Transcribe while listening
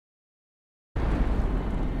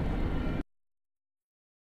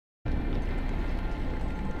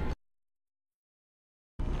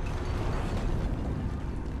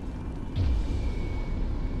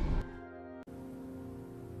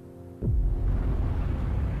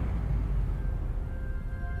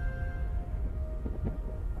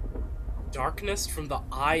Darkness from the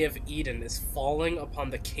Eye of Eden is falling upon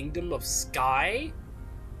the kingdom of Sky?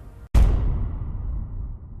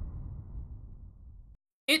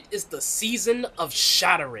 It is the season of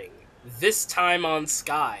shattering, this time on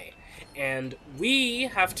Sky, and we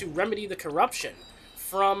have to remedy the corruption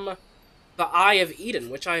from the Eye of Eden,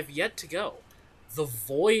 which I have yet to go. The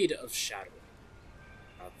Void of Shattering.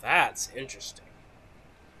 Now that's interesting.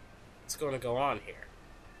 What's going to go on here?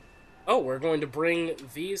 Oh, we're going to bring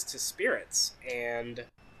these to spirits, and...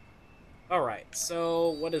 Alright, so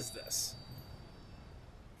what is this?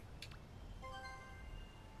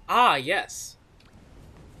 Ah, yes.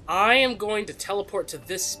 I am going to teleport to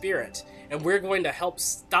this spirit, and we're going to help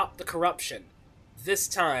stop the corruption. This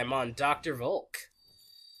time on Dr. Volk.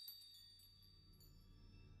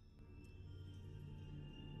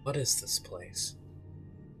 What is this place?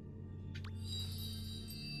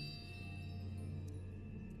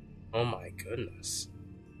 Oh my goodness.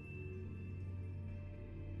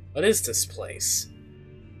 What is this place?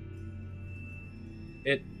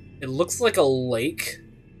 It looks like a lake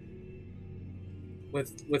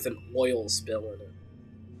with an oil spill in it.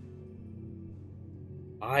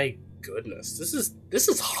 My goodness, this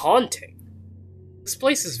is haunting. This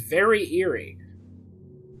place is very eerie.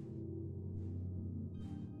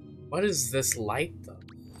 What is this light though?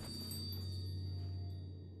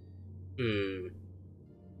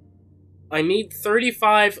 I need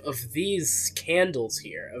 35 of these candles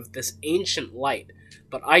here, of this ancient light,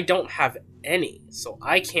 but I don't have any, so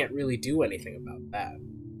I can't really do anything about that.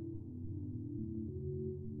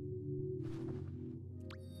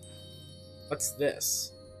 What's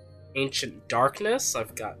this? Ancient Darkness,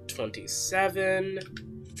 I've got 27.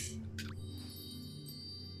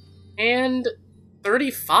 And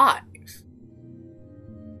 35.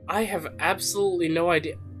 I have absolutely no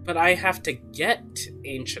idea. But I have to get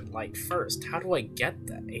Ancient Light first. How do I get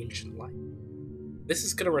that Ancient Light? This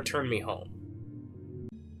is gonna return me home.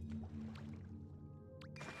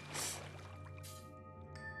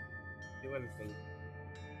 Do anything.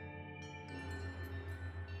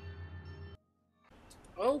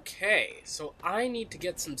 Okay, so I need to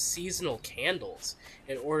get some seasonal candles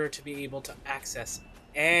in order to be able to access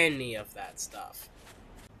any of that stuff.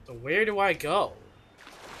 So where do I go?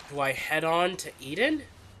 Do I head on to Eden?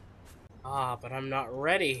 Ah, but I'm not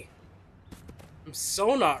ready. I'm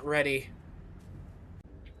so not ready.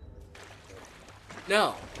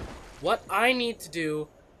 No. What I need to do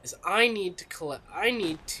is I need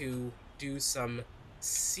to do some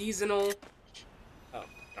seasonal... Oh,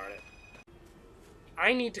 darn it.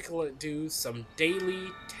 I need to do some daily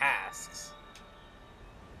tasks.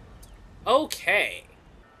 Okay.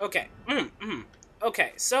 Okay.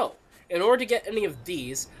 Okay, so, in order to get any of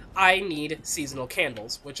these, I need seasonal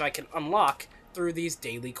candles, which I can unlock through these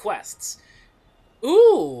daily quests.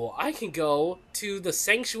 Ooh, I can go to the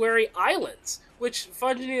Sanctuary Islands, which,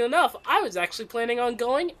 funnily enough, I was actually planning on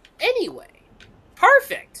going anyway.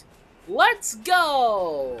 Perfect! Let's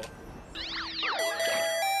go!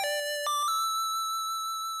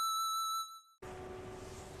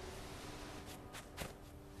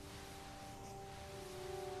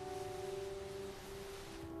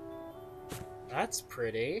 That's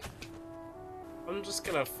pretty. I'm just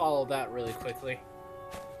gonna follow that really quickly.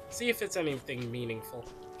 See if it's anything meaningful.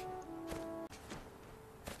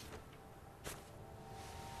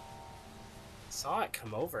 Saw it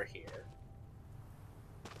come over here.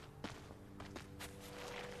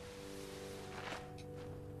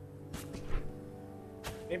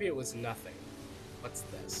 Maybe it was nothing. What's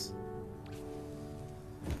this?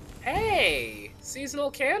 Hey! Seasonal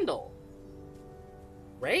candle!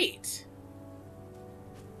 Great!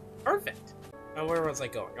 Perfect! Now where was I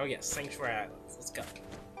going? Oh yes, Sanctuary Islands. Let's go.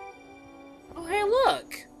 Oh hey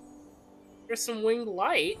look! Here's some winged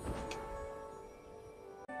light.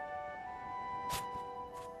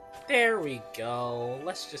 There we go.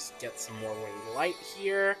 Let's just get some more winged light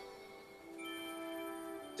here.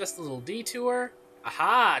 Just a little detour.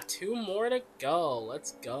 Aha! 2 more to go.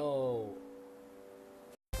 Let's go.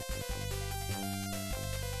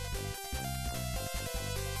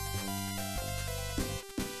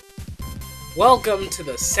 Welcome to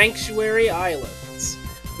the Sanctuary Islands.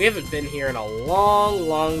 We haven't been here in a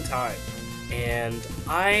long time, and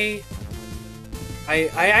I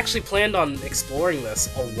actually planned on exploring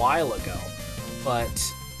this a while ago,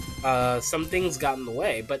 but some things got in the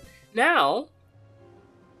way. But now,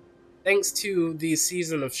 thanks to the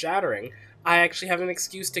Season of Shattering, I actually have an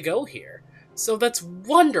excuse to go here. So that's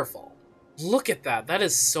wonderful. Look at that. That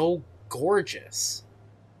is so gorgeous.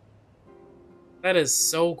 That is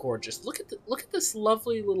so gorgeous. Look at this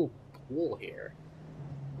lovely little pool here.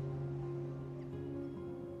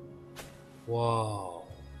 Whoa.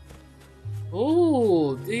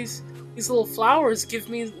 Ooh, these little flowers give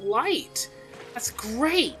me light. That's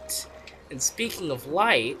great. And speaking of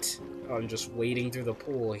light, I'm just wading through the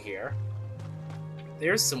pool here.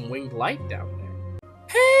 There's some winged light down there.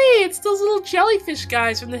 Hey, it's those little jellyfish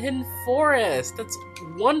guys from the hidden forest. That's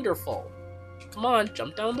wonderful. Come on,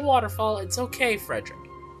 jump down the waterfall. It's okay, Fredrick.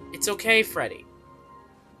 It's okay, Freddy.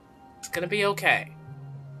 It's gonna be okay.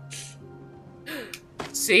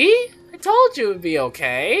 See? I told you it would be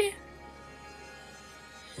okay.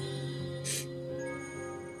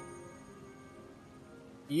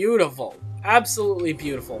 Beautiful. Absolutely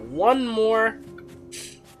beautiful. One more.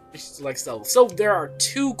 So there are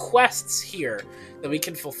 2 quests here that we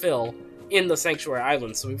can fulfill in the Sanctuary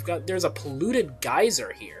Island. So there's a polluted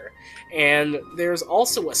geyser here, and there's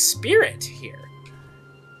also a spirit here.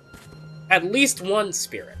 At least one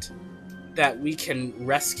spirit that we can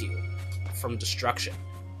rescue from destruction.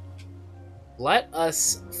 Let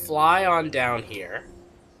us fly on down here.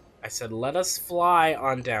 I said let us fly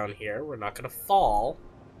on down here. We're not gonna fall,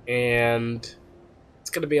 and it's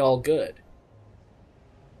gonna be all good.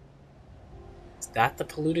 Is that the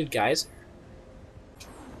polluted geyser?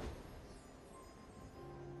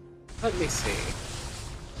 Let me see.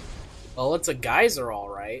 Well, it's a geyser,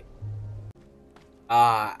 alright.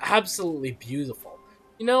 Absolutely beautiful.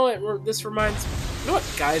 You know what this reminds me? You know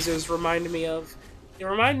what geysers remind me of? They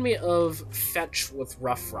remind me of Fetch with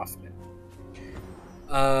Rough Ruffman.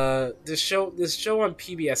 This show on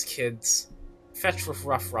PBS Kids, Fetch with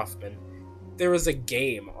Rough Ruffman. There was a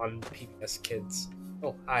game on PBS Kids.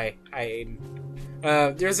 Oh, hi, Aiden.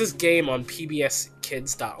 There's this game on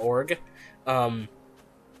pbskids.org,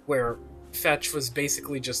 where Fetch was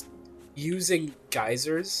basically just using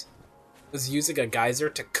geysers. Was using a geyser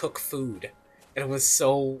to cook food, and it was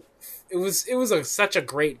such a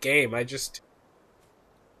great game. He just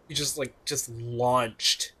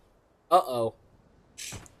launched. Uh-oh.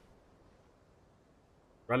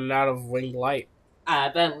 Running out of winged light. I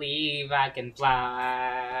believe I can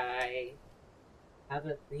fly. I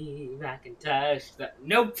believe I can touch the...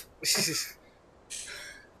 Nope!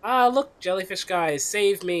 Look, jellyfish guys,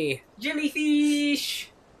 save me. Jellyfish!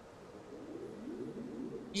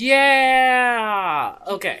 Yeah!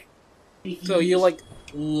 Okay. So you,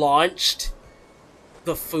 launched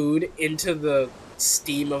the food into the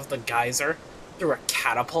steam of the geyser through a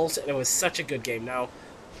catapult, and it was such a good game. Now,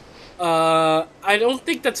 I don't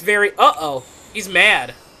think that's very... Uh-oh! He's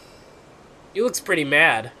mad. He looks pretty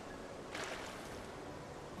mad.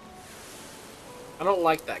 I don't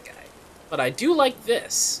like that guy. But I do like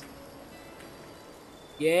this.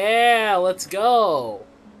 Yeah, let's go.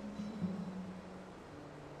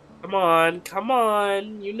 Come on, come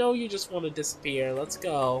on. You know you just want to disappear. Let's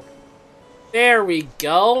go. There we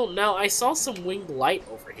go. Now, I saw some winged light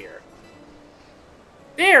over here.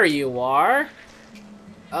 There you are.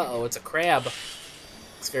 Uh-oh, it's a crab.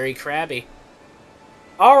 It's very crabby.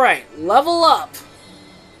 Alright, level up.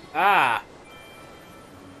 Ah.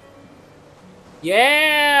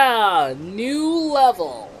 Yeah! New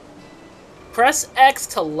level. Press X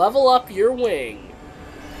to level up your wing.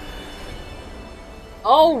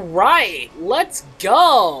 Alright, let's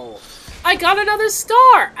go! I got another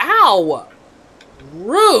star! Ow!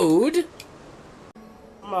 Rude!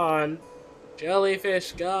 Come on.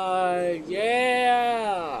 Jellyfish guy,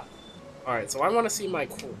 yeah! Alright, so I want to see my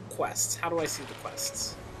quests. How do I see the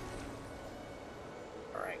quests?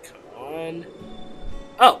 Alright, come on.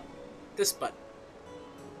 Oh! This button.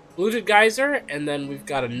 Polluted geyser, and then we've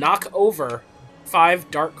got to knock over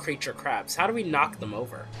 5 dark creature crabs. How do we knock them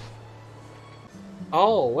over?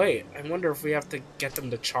 Oh, wait. I wonder if we have to get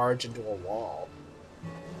them to charge into a wall.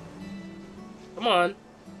 Come on.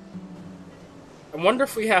 I wonder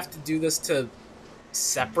if we have to do this to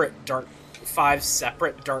 5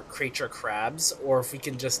 separate dark creature crabs, or if we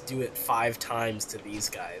can just do it 5 times to these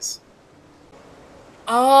guys.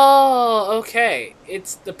 Oh, okay.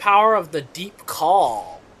 It's the power of the deep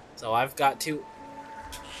call. So I've got to...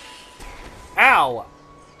 Ow!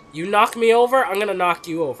 You knock me over, I'm gonna knock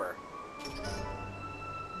you over.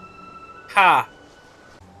 Ha!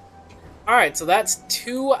 Alright, so that's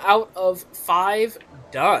 2 out of 5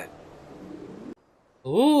 done.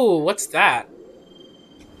 Ooh, what's that?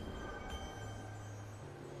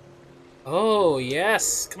 Oh,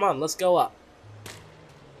 yes. Come on, let's go up.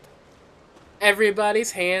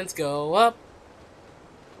 Everybody's hands go up.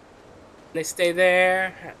 They stay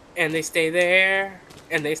there, and they stay there,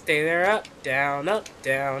 and they stay there, up, down, up,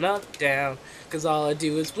 down, up, down. 'Cause all I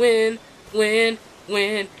do is win, win,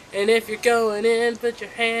 win. And if you're going in, put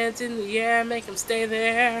your hands in the air, make them stay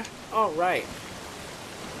there. Alright.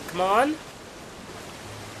 Come on.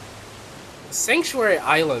 Sanctuary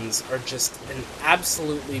Islands are just an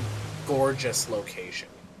absolutely gorgeous location.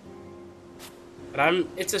 But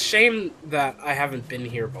it's a shame that I haven't been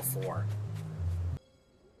here before.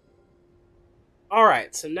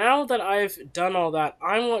 Alright, so now that I've done all that,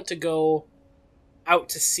 I want to go out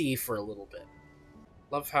to sea for a little bit.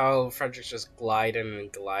 Love how Fredrick's just gliding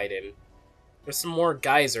and gliding. There's some more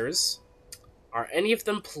geysers. Are any of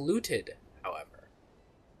them polluted, however?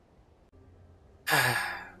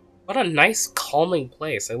 What a nice, calming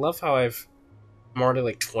place. I love how I'm already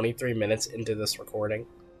like 23 minutes into this recording.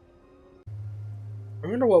 I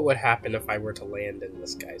wonder what would happen if I were to land in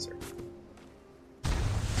this geyser.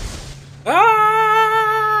 Ah!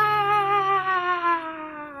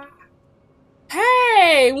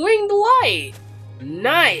 Hey! Winged light!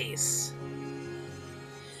 Nice!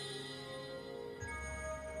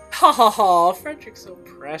 Oh, Fredrick's so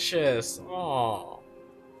precious. Aww.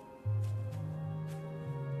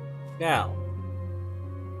 Now,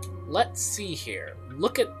 let's see here.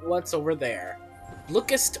 Look at what's over there.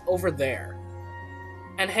 Lookest over there.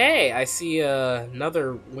 And hey, I see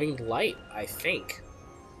another winged light, I think.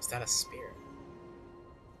 Is that a spirit?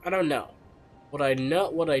 I don't know. What I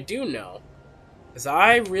do know is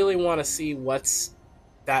I really want to see what's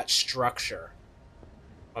that structure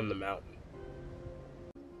on the mountain.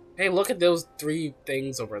 Hey, look at those 3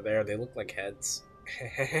 things over there. They look like heads.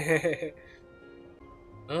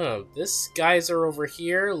 Oh, this geyser over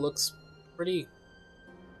here looks pretty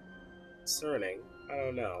concerning. I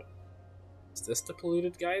don't know. Is this the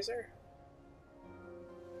polluted geyser?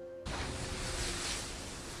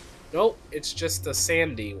 Nope, it's just a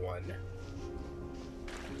sandy one.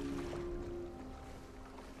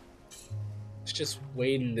 Let's just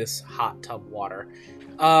wade in this hot tub water.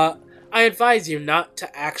 I advise you not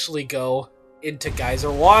to actually go into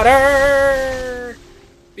geyser water!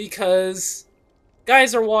 Because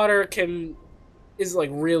geyser water is like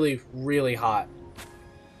really, really hot.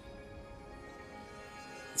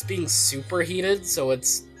 It's being superheated, so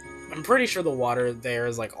I'm pretty sure the water there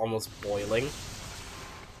is like almost boiling.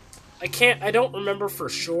 I don't remember for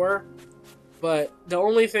sure, but the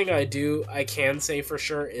only thing I can say for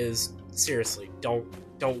sure is, seriously,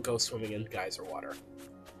 don't go swimming in geyser water.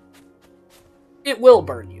 It will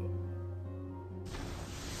burn you.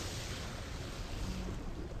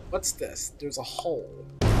 What's this? There's a hole.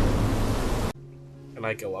 Can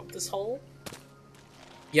I go up this hole?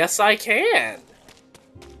 Yes, I can!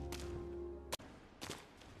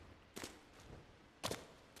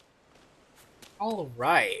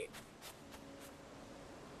 Alright.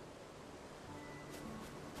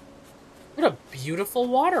 What a beautiful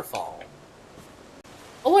waterfall.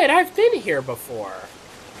 Oh wait, I've been here before.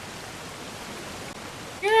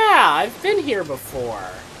 Yeah, I've been here before.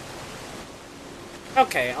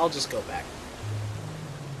 Okay, I'll just go back.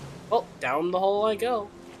 Well, down the hole I go.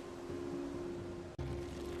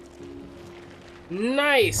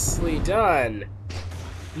 Nicely done.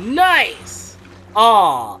 Nice!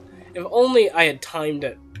 Aw, if only I had timed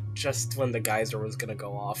it just when the geyser was gonna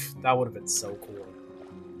go off. That would have been so cool.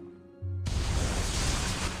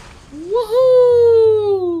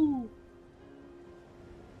 Woohoo!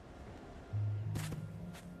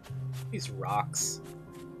 These rocks.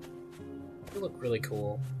 They look really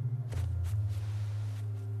cool.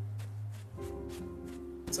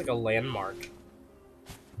 It's like a landmark.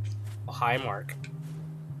 A high mark.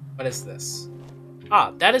 What is this?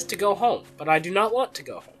 Ah, that is to go home, but I do not want to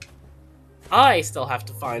go home. I still have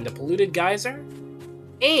to find a polluted geyser,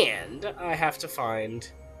 and I have to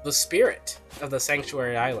find the spirit of the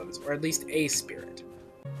Sanctuary Islands, or at least a spirit.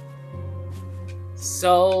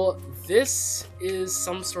 So, this is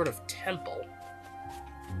some sort of temple.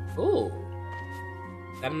 Ooh.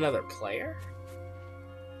 Is that another player?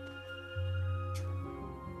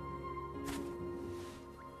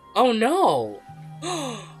 Oh no!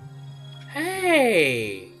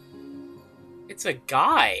 Hey! It's a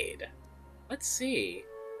guide. Let's see.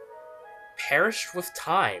 Perished with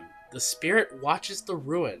time, the spirit watches the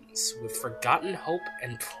ruins with forgotten hope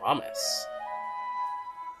and promise.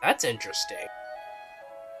 That's interesting.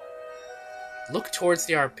 Look towards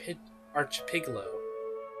the 𝐟𝐸𝐿𝐲,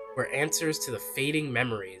 where answers to the fading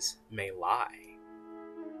memories may lie.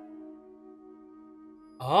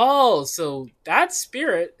 Oh, so that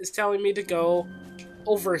spirit is telling me to go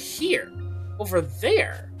over here. Over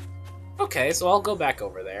there. Okay, so I'll go back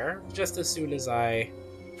over there just as soon as I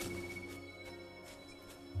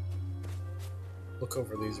look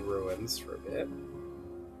over these ruins for a bit.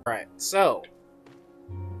 Alright, so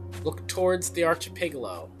look towards the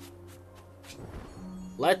𝐟𝐸𝐿𝐲.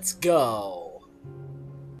 Let's go.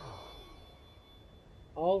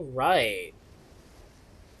 Alright.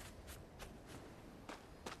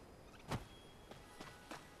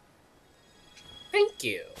 Thank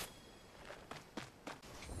you.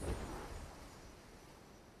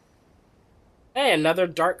 Hey, another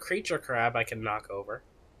dark creature crab I can knock over.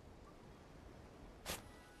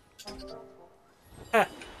 Huh.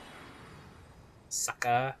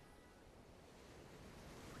 Sucker.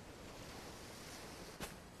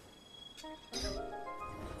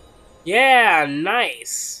 Yeah,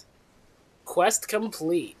 nice. Quest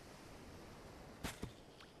complete.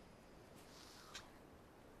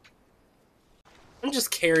 I'm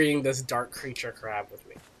just carrying this dark creature crab with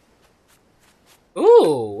me.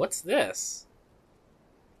 Ooh, what's this?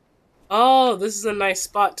 Oh, this is a nice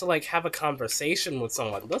spot to, like, have a conversation with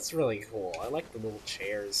someone. That's really cool. I like the little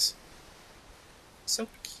chairs. So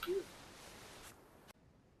cute.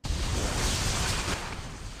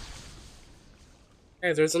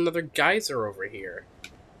 Hey, there's another geyser over here.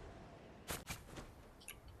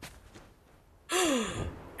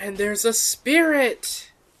 And there's a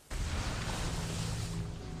spirit!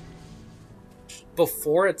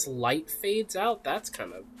 Before its light fades out? That's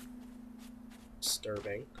kind of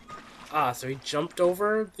disturbing. Ah, so he jumped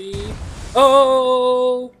over the...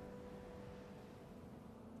 Oh!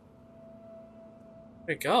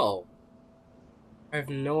 Where'd it go? I have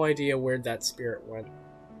no idea where that spirit went.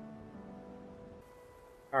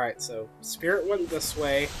 Alright, so spirit went this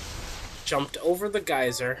way, jumped over the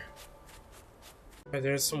geyser.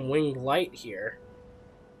 There's some winged light here,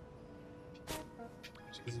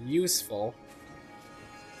 which is useful.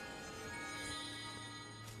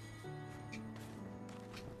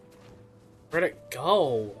 Where'd it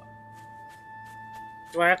go?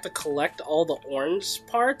 Do I have to collect all the orange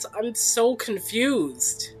parts? I'm so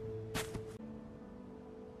confused.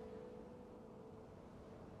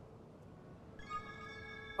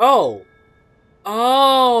 Oh!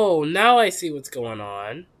 Oh! Now I see what's going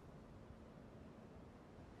on.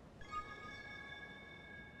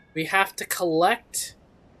 We have to collect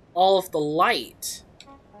all of the light.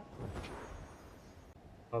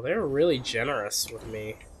 Oh, they're really generous with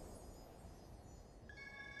me.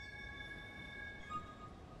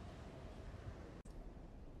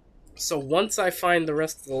 So once I find the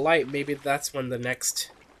rest of the light, maybe that's when the next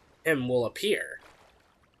hymn will appear.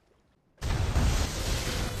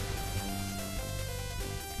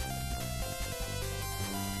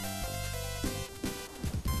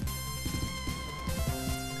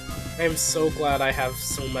 I am so glad I have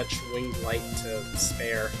so much winged light to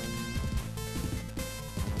spare.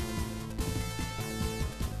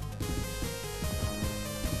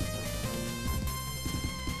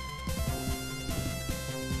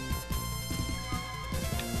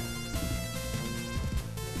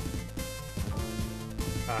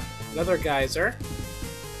 Another geyser.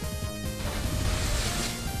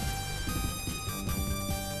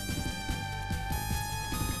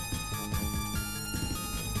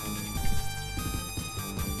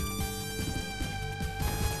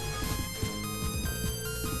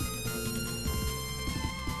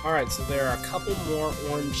 Alright, so there are a couple more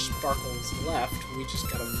orange sparkles left. We just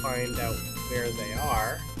gotta find out where they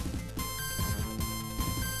are.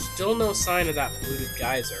 Still no sign of that polluted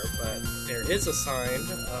geyser, but there is a sign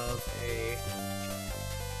of a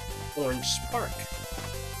orange spark.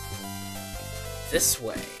 This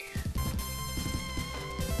way.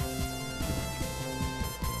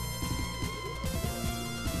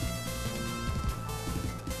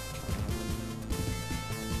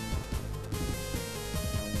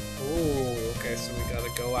 Ooh, okay, so we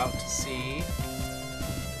gotta go out to sea.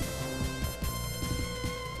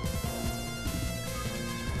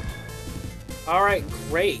 Alright,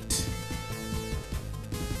 great.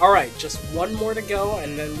 Alright, just one more to go,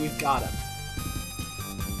 and then we've got him.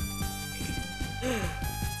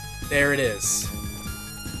 There it is.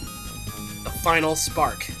 The final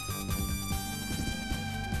spark.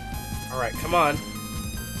 Alright, come on.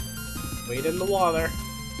 Wait in the water.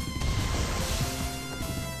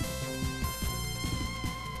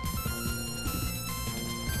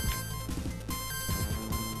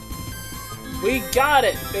 We got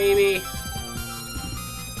it, baby!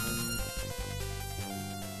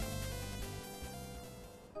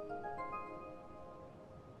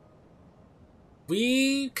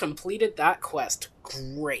 We completed that quest.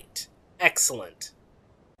 Great. Excellent.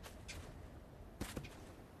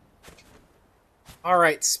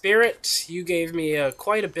 Alright, Spirit, you gave me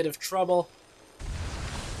quite a bit of trouble.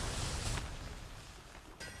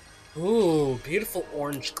 Ooh, beautiful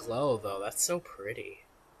orange glow, though. That's so pretty.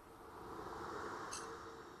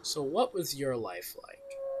 So what was your life like?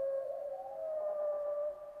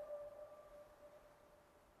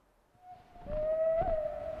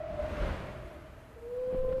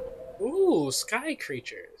 Ooh, sky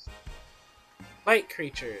creatures. Light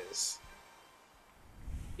creatures.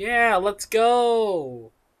 Yeah, let's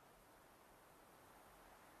go!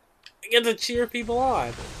 I get to cheer people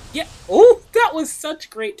on. Yeah. Oh, that was such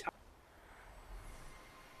great time.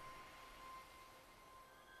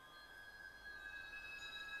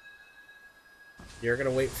 You're gonna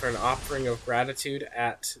wait for an offering of gratitude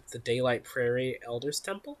at the Daylight Prairie Elders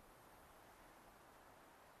Temple?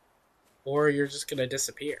 Or you're just gonna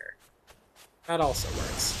disappear. That also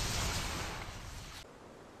works.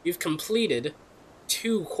 You've completed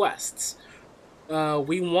 2 quests.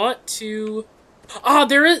 We want to... Ah,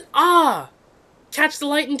 there is... Ah! Catch the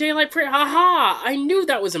light in Daylight Prairie. Haha! I knew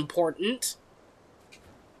that was important.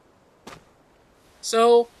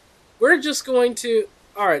 So, we're just going to...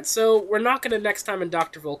 Alright, so we're not going to next time in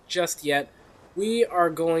Dr. Volk just yet. We are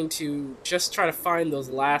going to just try to find those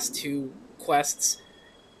last 2 quests.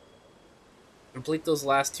 Complete those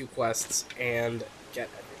last 2 quests and get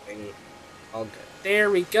everything all good.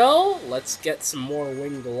 There we go. Let's get some more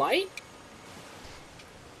winged light.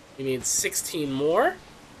 We need 16 more.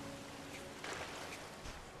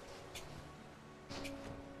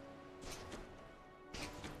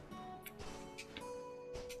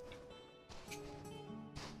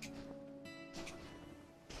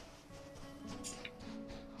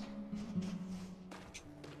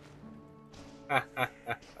 I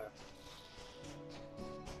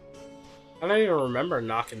don't even remember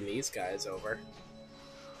knocking these guys over.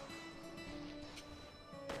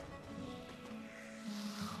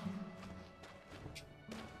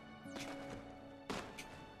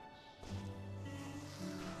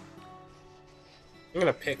 I'm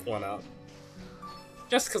gonna pick one up.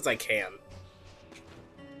 Just because I can.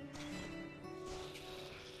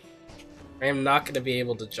 I am not going to be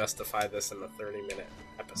able to justify this in a 30-minute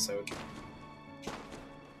episode.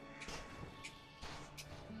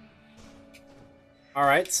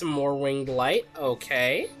 Alright, some more winged light.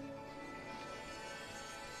 Okay.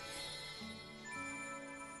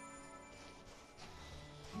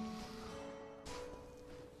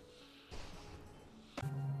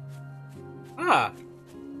 Ah.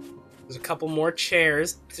 There's a couple more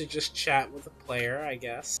chairs to just chat with the player, I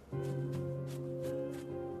guess.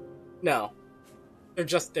 No. They're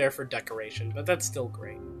just there for decoration, but that's still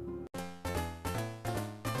great.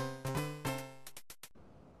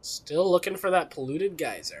 Still looking for that polluted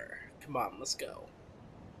geyser. Come on, let's go.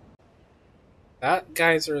 That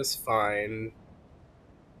geyser is fine.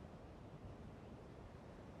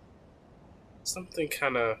 Something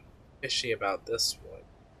kind of fishy about this one.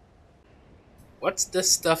 What's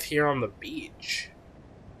this stuff here on the beach?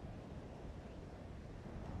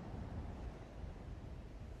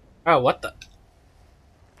 Oh, what the?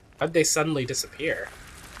 How'd they suddenly disappear?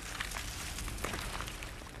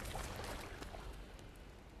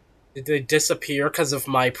 Did they disappear because of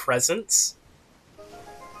my presence?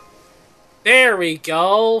 There we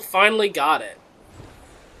go! Finally got it.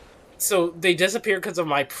 So, they disappeared because of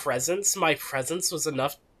my presence? My presence was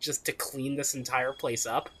enough just to clean this entire place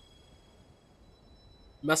up?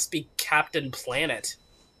 Must be Captain Planet.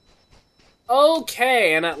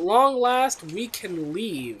 Okay, and at long last, we can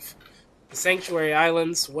leave. The Sanctuary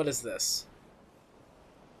Islands, what is this?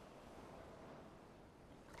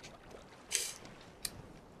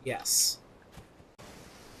 Yes.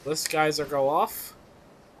 This geyser go off?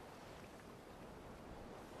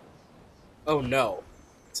 Oh no.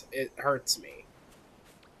 It hurts me.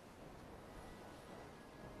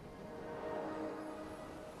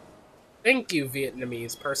 Thank you,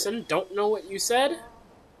 Vietnamese person. Don't know what you said,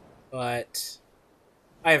 but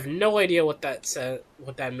I have no idea what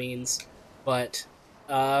that means. But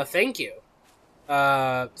thank you.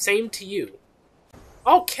 Same to you.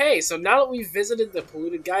 Okay, so now that we've visited the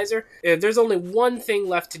polluted geyser, there's only one thing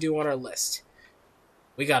left to do on our list.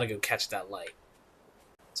 We gotta go catch that light.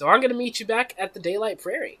 So I'm gonna meet you back at the Daylight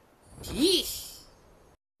Prairie. Yeesh.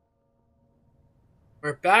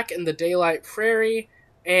 We're back in the Daylight Prairie,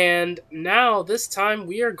 and now this time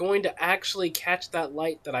we are going to actually catch that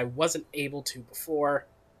light that I wasn't able to before.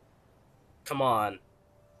 Come on.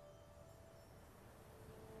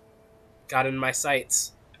 Got in my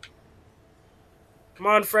sights. Come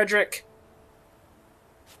on, Fredrick.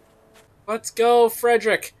 Let's go,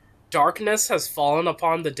 Fredrick. Darkness has fallen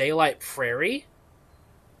upon the Daylight Prairie?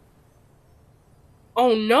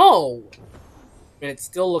 Oh no! I mean, it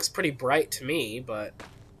still looks pretty bright to me, but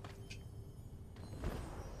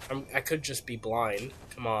I could just be blind.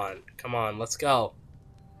 Come on, let's go.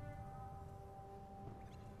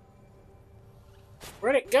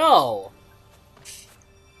 Where'd it go?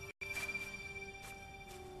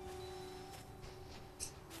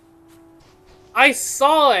 I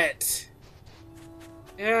saw it!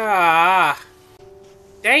 Yeah.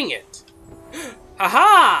 Dang it.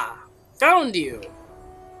 Haha! Found you!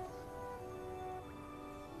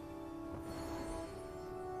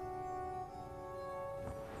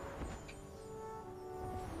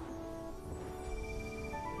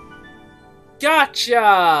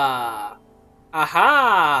 Gotcha!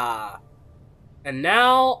 Aha! And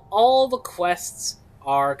now all the quests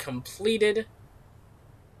are completed.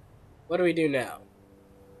 What do we do now?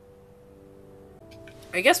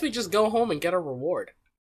 I guess we just go home and get a reward.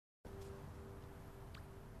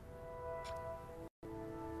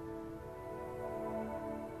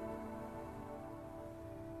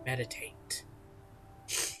 Meditate.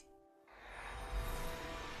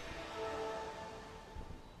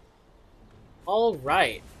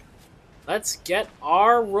 Alright. Let's get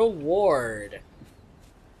our reward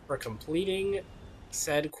for completing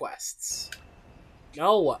said quests.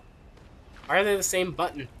 No. Why are they the same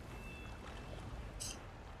button?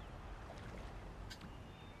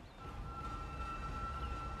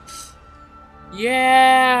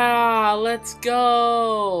 Yeah, let's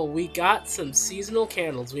go. We got some seasonal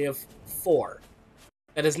candles. We have 4.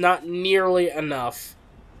 That is not nearly enough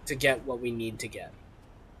to get what we need to get.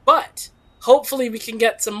 But hopefully we can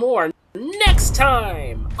get some more next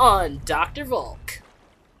time on Dr. Volk.